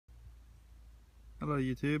Hello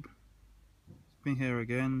YouTube, it's me here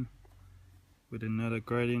again with another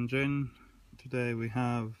great engine. Today we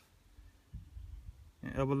have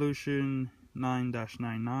an Evolution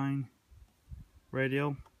 9-99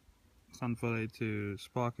 radial, converted to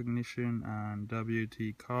spark ignition and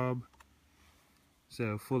WT carb,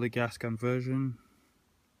 so fully gas conversion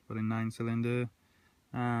for the 9-cylinder,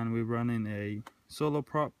 and we're running a solo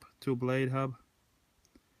prop 2-blade hub.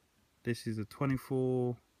 This is a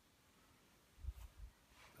 24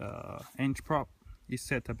 inch prop. It's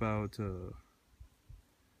set about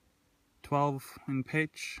 12 in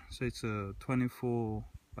pitch, so it's a 24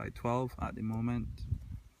 by 12 at the moment.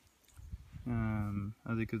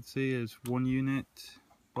 As you can see, it's one unit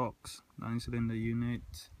box, 9-cylinder unit,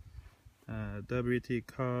 WT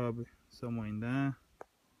carb somewhere in there.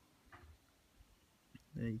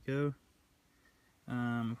 There you go.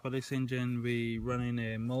 For this engine, we running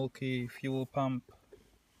a multi-fuel pump,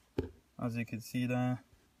 as you can see there.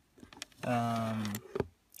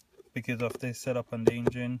 Because of this setup on the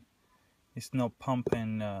engine, it's not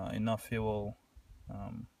pumping enough fuel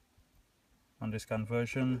on this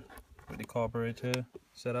conversion with the carburetor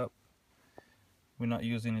setup. We're not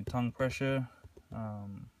using the tongue pressure.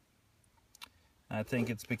 I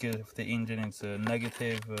think it's because of the engine, it's a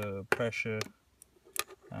negative pressure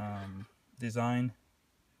design.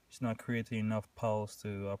 It's not creating enough pulse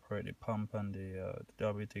to operate the pump and the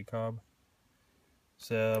WT carb.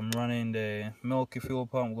 So I'm running the multi-fuel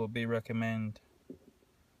pump. Will be recommend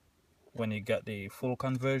when you get the full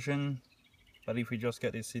conversion, but if you just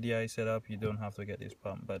get the CDI setup, you don't have to get this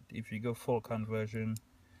pump. But if you go full conversion,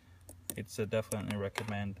 it's a definitely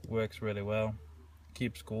recommend. Works really well,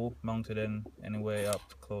 keeps cool, mounted in anyway up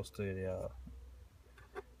close to the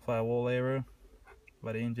firewall area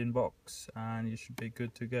by the engine box, and you should be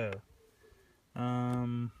good to go.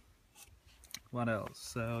 What else?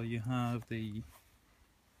 So you have the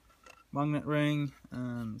magnet ring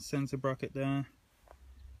and sensor bracket there.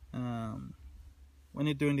 When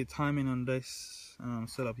you're doing the timing on this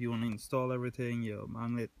setup, you want to install everything, your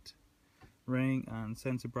magnet ring and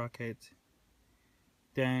sensor bracket.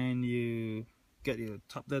 Then you get your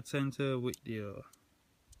top dead center with your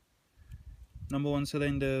number 1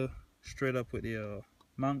 cylinder straight up with your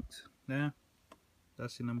mount there.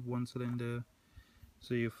 That's your number 1 cylinder.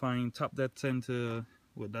 So you find top dead center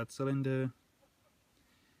with that cylinder.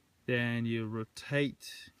 Then you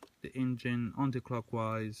rotate the engine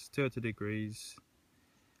anti-clockwise 30 degrees,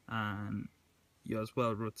 and you as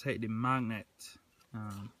well rotate the magnet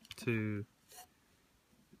to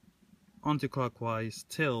anti-clockwise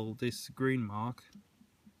till this green mark.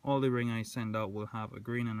 All the ring I send out will have a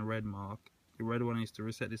green and a red mark. The red one is to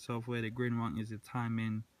reset the software, the green one is the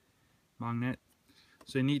timing magnet.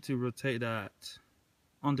 So you need to rotate that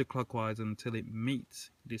anti-clockwise until it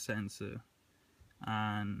meets the sensor,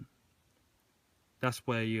 and that's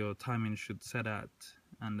where your timing should set at,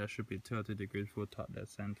 and that should be 30 degrees for top dead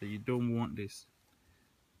center. You don't want this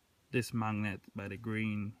magnet by the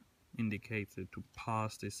green indicator to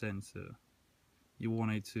pass the sensor. You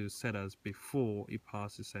want it to set as before it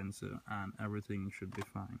passes the sensor, and everything should be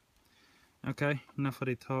fine. Okay, enough of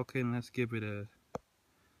the talking, let's give it a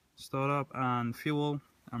start up. And fuel,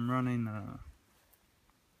 I'm running a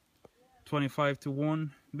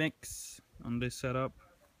 25-to-1 mix on this setup.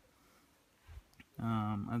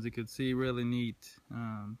 As you can see, really neat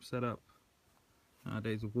setup.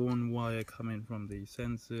 There's one wire coming from the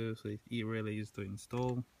sensor, so it really is to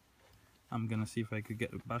install. I'm gonna see if I could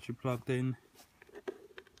get the battery plugged in.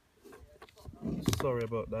 Sorry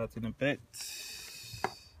about that in a bit.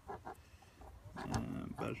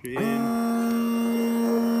 Battery in.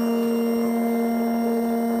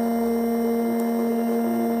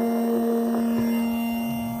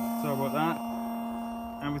 Sorry about that.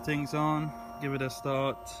 Everything's on. Give it a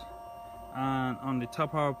start, and on the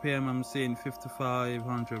top RPM I'm seeing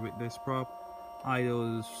 5500 with this prop.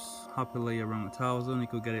 Idles happily around 1000. You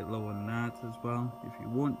could get it lower than that as well if you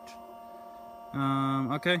want.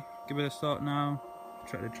 Okay, give it a start now.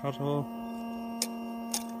 Check the throttle.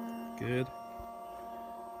 Good.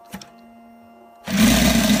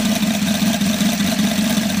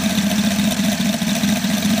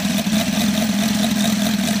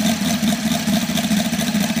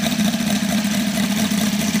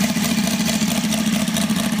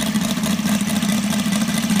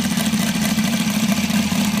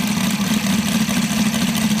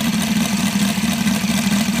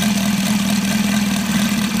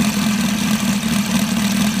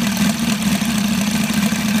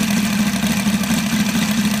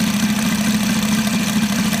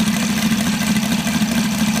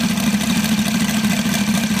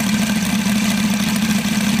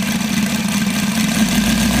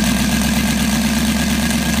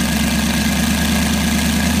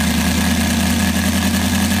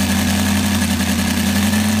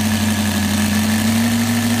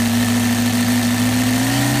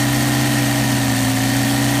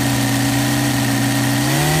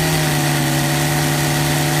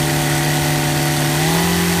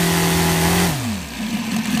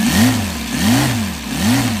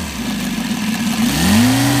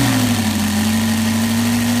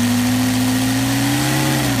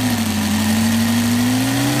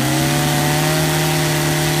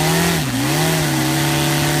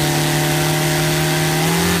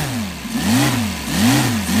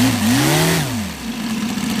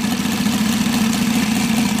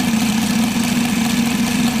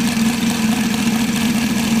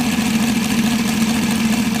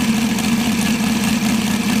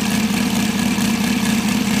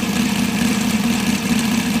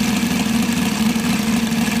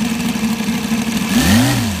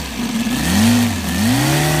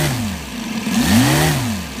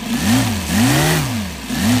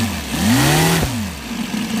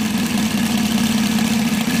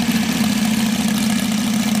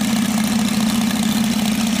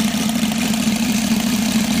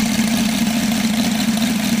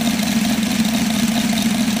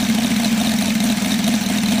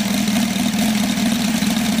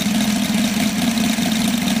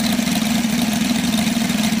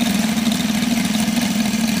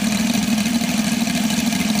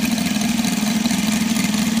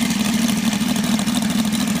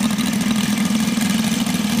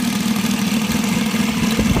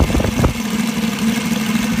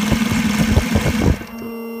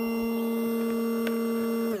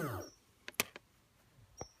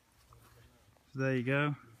 there you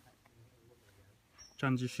go.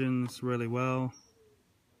 Transitions really well.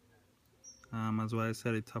 As what I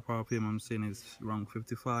said, the top RPM I'm seeing is around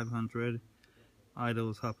 5,500.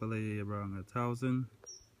 Idles happily around 1,000.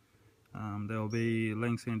 There will be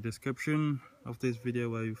links in the description of this video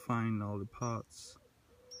where you find all the parts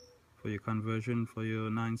for your conversion for your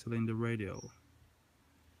 9-cylinder radial.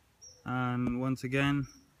 And once again,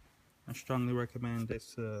 I strongly recommend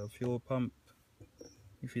this fuel pump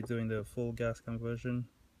if you're doing the full gas conversion.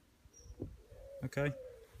 Okay,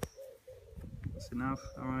 that's enough.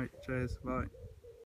 Alright, cheers, bye.